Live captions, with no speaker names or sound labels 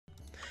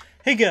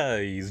Hey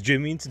guys,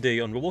 Jimmy, and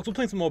today on Roblox we're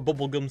playing some more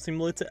Bubblegum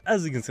Simulator,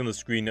 as you can see on the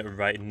screen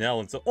right now.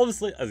 And so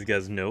obviously, as you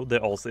guys know, there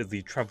also is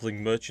the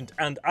Traveling Merchant,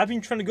 and I've been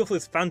trying to go for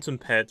this Phantom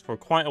Pet for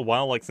quite a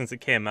while, like since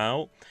it came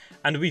out,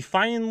 and we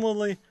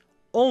finally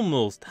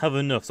almost have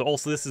enough. So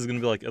also this is going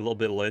to be like a little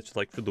bit late,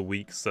 like for the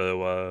week,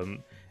 so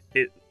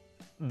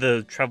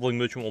the Traveling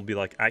Merchant will be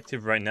like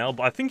active right now,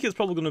 but I think it's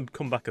probably going to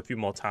come back a few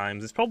more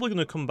times. It's probably going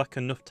to come back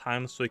enough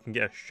times so you can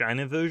get a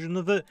shiny version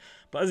of it,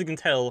 but as you can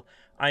tell,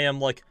 I am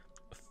like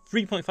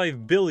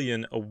 3.5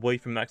 billion away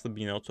from actually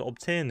being able to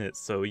obtain it.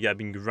 So yeah, I've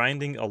been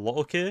grinding a lot,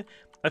 okay?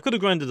 I could have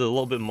grinded a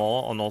little bit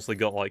more and also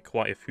got like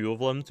quite a few of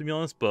them, to be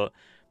honest, but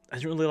I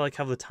didn't really like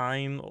have the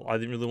time. I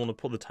didn't really want to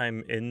put the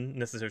time in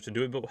necessary to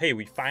do it, but hey,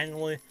 we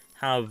finally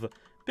have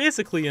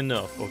basically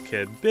enough,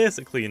 okay?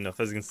 Basically enough.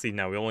 As you can see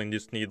now, we only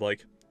just need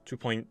like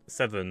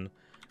 2.7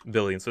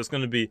 billion, so it's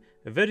going to be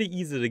very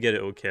easy to get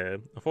it, okay?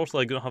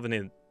 Unfortunately, I don't have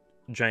any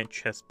giant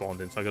chest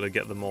bonding, so I gotta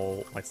get them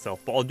all myself,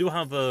 but I do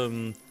have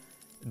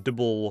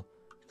double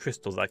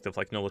crystals active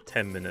like another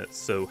 10 minutes.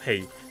 So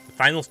hey, the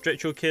final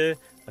stretch, okay,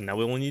 and now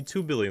we only need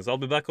 2 billion. So I'll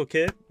be back,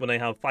 okay, when I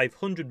have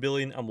 500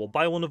 billion, and we'll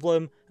buy one of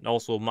them and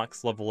also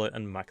max level it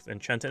and max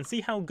enchant it and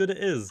see how good it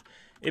is.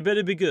 It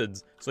better be good.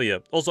 So yeah,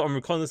 also I'm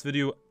recording this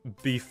video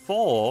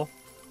before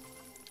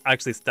I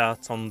actually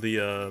start on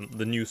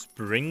the new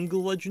spring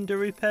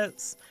legendary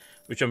pets,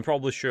 which I'm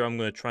probably sure I'm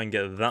going to try and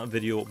get that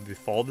video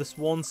before this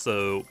one.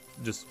 So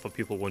just for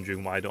people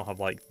wondering why I don't have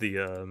like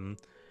the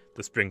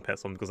spring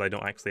pets on, because I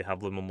don't actually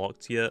have them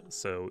unlocked yet.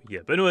 So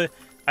yeah, but anyway,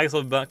 I guess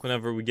I'll be back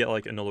whenever we get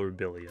like another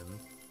billion.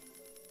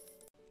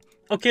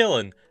 Okay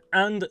then,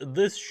 and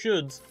this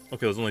should,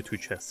 okay, there's only 2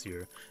 chests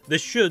here.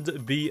 This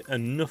should be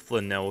enough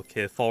then now,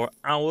 okay, for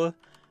our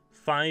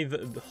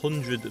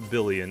 500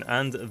 billion,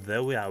 and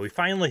there we are, we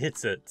finally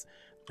hit it.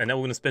 And now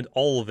we're going to spend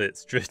all of it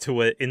straight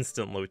away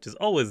instantly, which is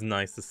always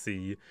nice to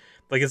see.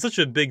 Like, it's such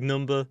a big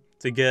number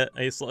to get.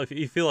 It's like,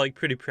 you feel like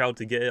pretty proud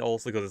to get it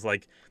also because it's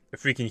like a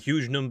freaking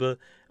huge number.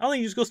 I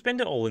think you just go spend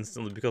it all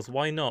instantly because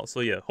why not? So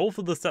yeah,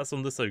 hopefully the stats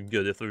on this are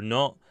good. If they're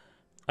not,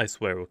 I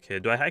swear, okay.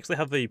 Do I actually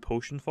have a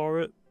potion for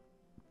it?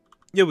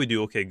 Yeah, we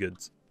do. Okay, good.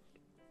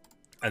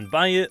 And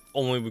buy it,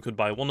 only we could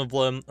buy one of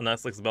them, and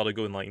that's like about to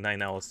go in like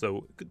 9 hours.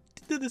 So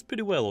did this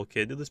pretty well,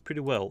 okay. Did this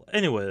pretty well.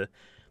 Anyway,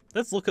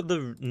 let's look at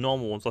the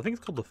normal one. So I think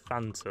it's called the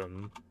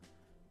Phantom.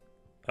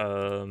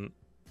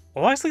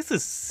 Oh, actually, it's a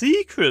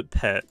secret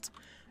pet.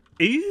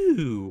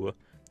 Ew.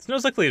 It's not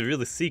exactly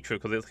really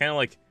secret because it's kind of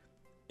like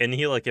in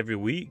here like every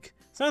week.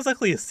 It's not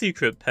exactly a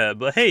secret pet,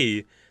 but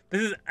hey,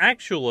 this is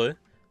actually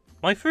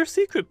my first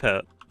secret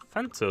pet,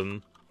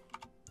 Phantom.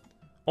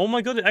 Oh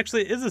my god, it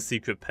actually is a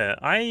secret pet.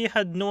 I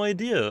had no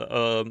idea.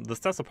 The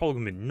stats are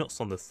probably gonna be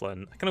nuts on this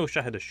land. I kind of wish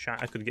I had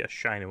I could get a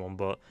shiny one,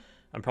 but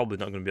I'm probably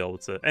not gonna be able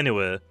to.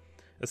 Anyway,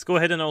 let's go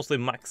ahead and also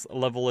max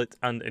level it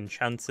and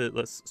enchant it.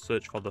 Let's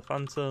search for the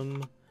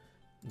Phantom.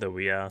 There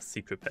we are,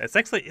 secret pet. It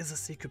actually is a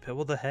secret pet,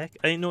 what the heck?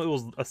 I didn't know it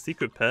was a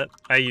secret pet.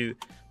 I'm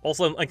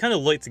kind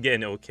of late to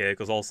getting it, okay,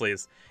 because also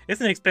it's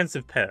an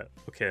expensive pet,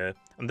 okay.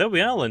 And there we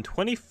are then,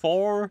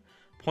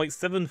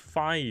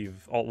 24.75,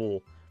 oh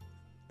well,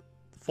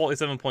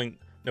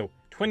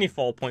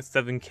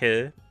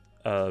 24.7k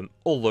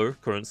other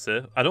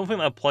currency. I don't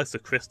think that applies to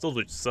crystals,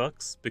 which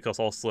sucks, because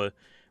also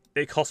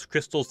it costs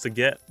crystals to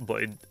get,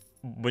 but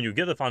when you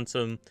get the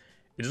Phantom,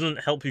 it doesn't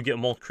help you get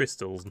more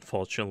crystals,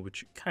 unfortunately,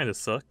 which kind of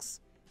sucks.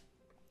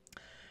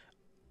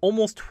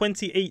 Almost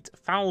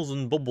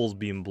 28,000 bubbles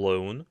being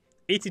blown,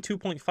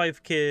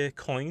 82.5k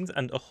coins,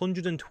 and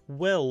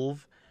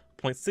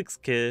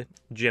 112.6k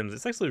gems.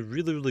 It's actually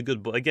really, really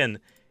good, but again,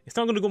 it's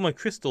not going to go on my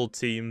crystal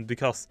team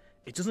because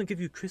it doesn't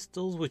give you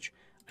crystals, which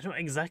I don't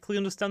exactly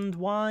understand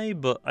why,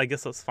 but I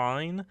guess that's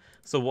fine.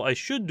 So what I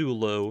should do,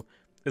 though,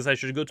 is I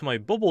should go to my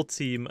bubble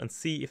team and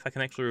see if I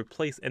can actually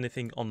replace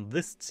anything on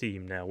this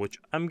team now, which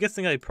I'm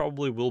guessing I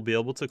probably will be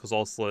able to, because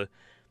also,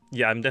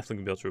 yeah, I'm definitely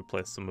going to be able to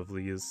replace some of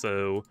these.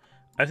 So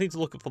I need to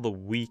look for the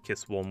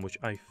weakest one, which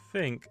I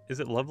think, is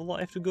it level that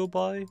I have to go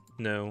by?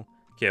 No.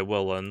 Okay,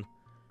 well then.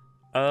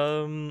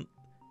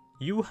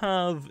 You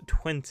have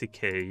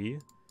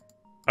 20k.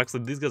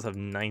 Actually, these guys have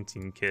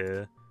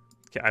 19k.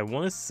 Okay, I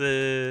want to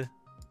say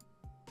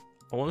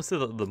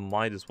that the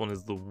Midas one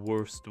is the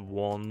worst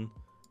one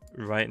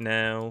right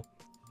now.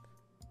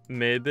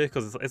 Maybe,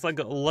 because it's like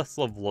got less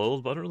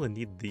levels, but I don't really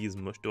need these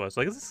much, do I?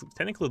 So I guess it's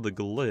technically the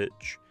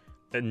glitch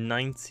at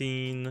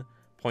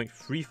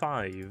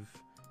 19.35.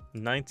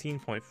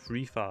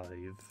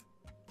 19.35.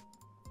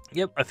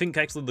 Yep, I think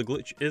actually the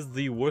glitch is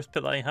the worst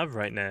pet that I have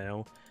right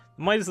now.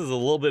 Midas is a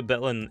little bit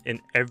better in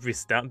every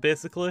stat,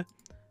 basically.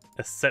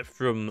 Except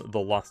from the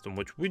last one,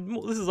 which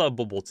this is our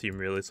bubble team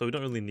really, so we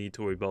don't really need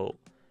to worry about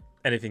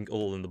anything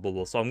other than the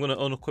bubble. So I'm going to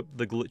unequip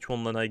the glitch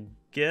one then, I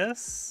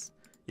guess.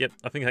 Yep,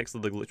 I think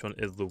actually the glitch one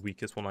is the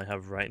weakest one I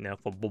have right now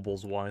for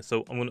bubbles wise.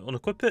 So I'm going to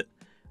unequip it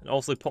and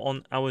also put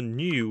on our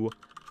new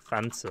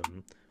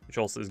Phantom, which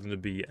also is going to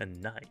be a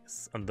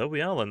nice. And there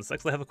we are then. Let's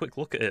actually have a quick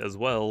look at it as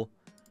well.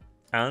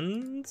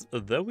 And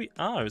there we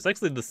are. It's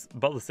actually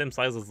about the same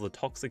size as the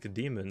Toxic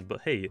Demon,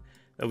 but hey,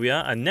 there we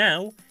are. And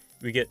now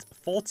we get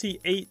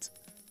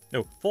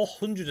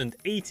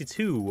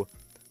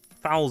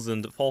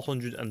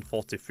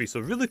 482,443. So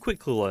really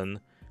quickly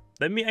then,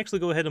 let me actually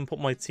go ahead and put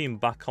my team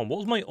back on. What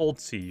was my old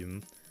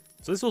team?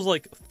 So this was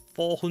like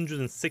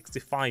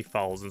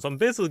 465,000. So I'm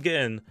basically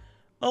getting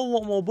a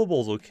lot more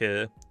bubbles,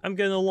 okay? I'm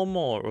getting a lot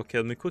more. Okay,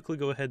 let me quickly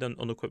go ahead and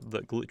unequip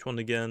that glitch one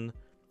again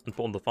and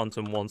put on the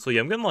phantom one. So yeah,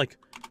 I'm getting like,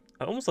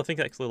 I think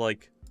actually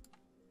like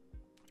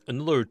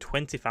another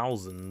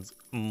 20,000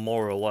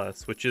 more or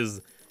less, which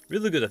is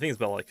really good. I think it's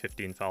about like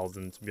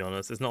 15,000 to be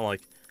honest. It's not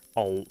like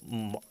a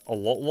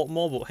lot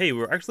more, but hey,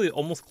 we're actually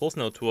almost close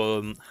now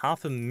to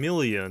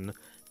 500,000.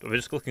 But we're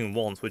just clicking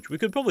once, which we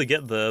could probably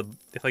get there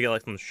if I get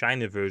like some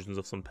shiny versions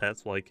of some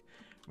pets. Like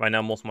right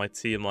now, most of my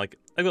team, like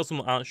I got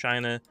some aren't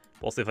shiny.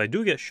 But also, if I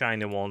do get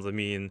shiny ones, I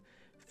mean,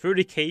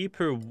 30k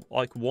per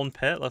like one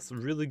pet. That's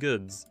really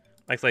good.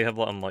 Actually, I have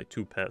like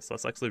 2 pets. So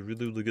that's actually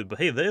really good. But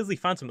hey, there's the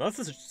phantom. That's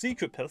a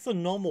secret pet. That's a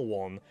normal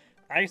one.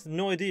 I had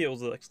no idea it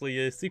was actually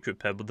a secret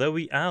pet, but there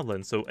we are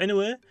then. So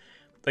anyway,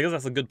 I guess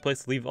that's a good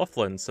place to leave off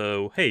then.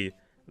 So hey,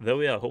 there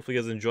we are. Hopefully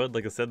you guys enjoyed.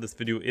 Like I said, this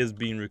video is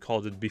being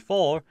recorded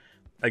before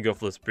I go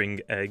for the spring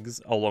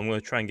eggs. Although I'm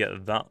going to try and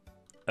get that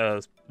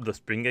the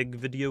spring egg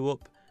video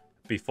up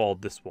before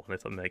this one,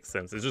 if that makes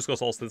sense. It's just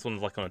because also this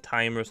one's like on a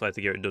timer, so I have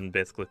to get it done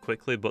basically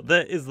quickly. But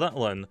there is that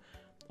one.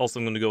 Also,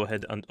 I'm going to go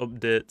ahead and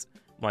update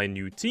my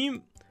new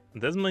team.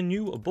 There's my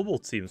new bubble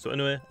team. So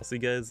anyway, I'll see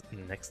you guys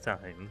next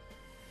time.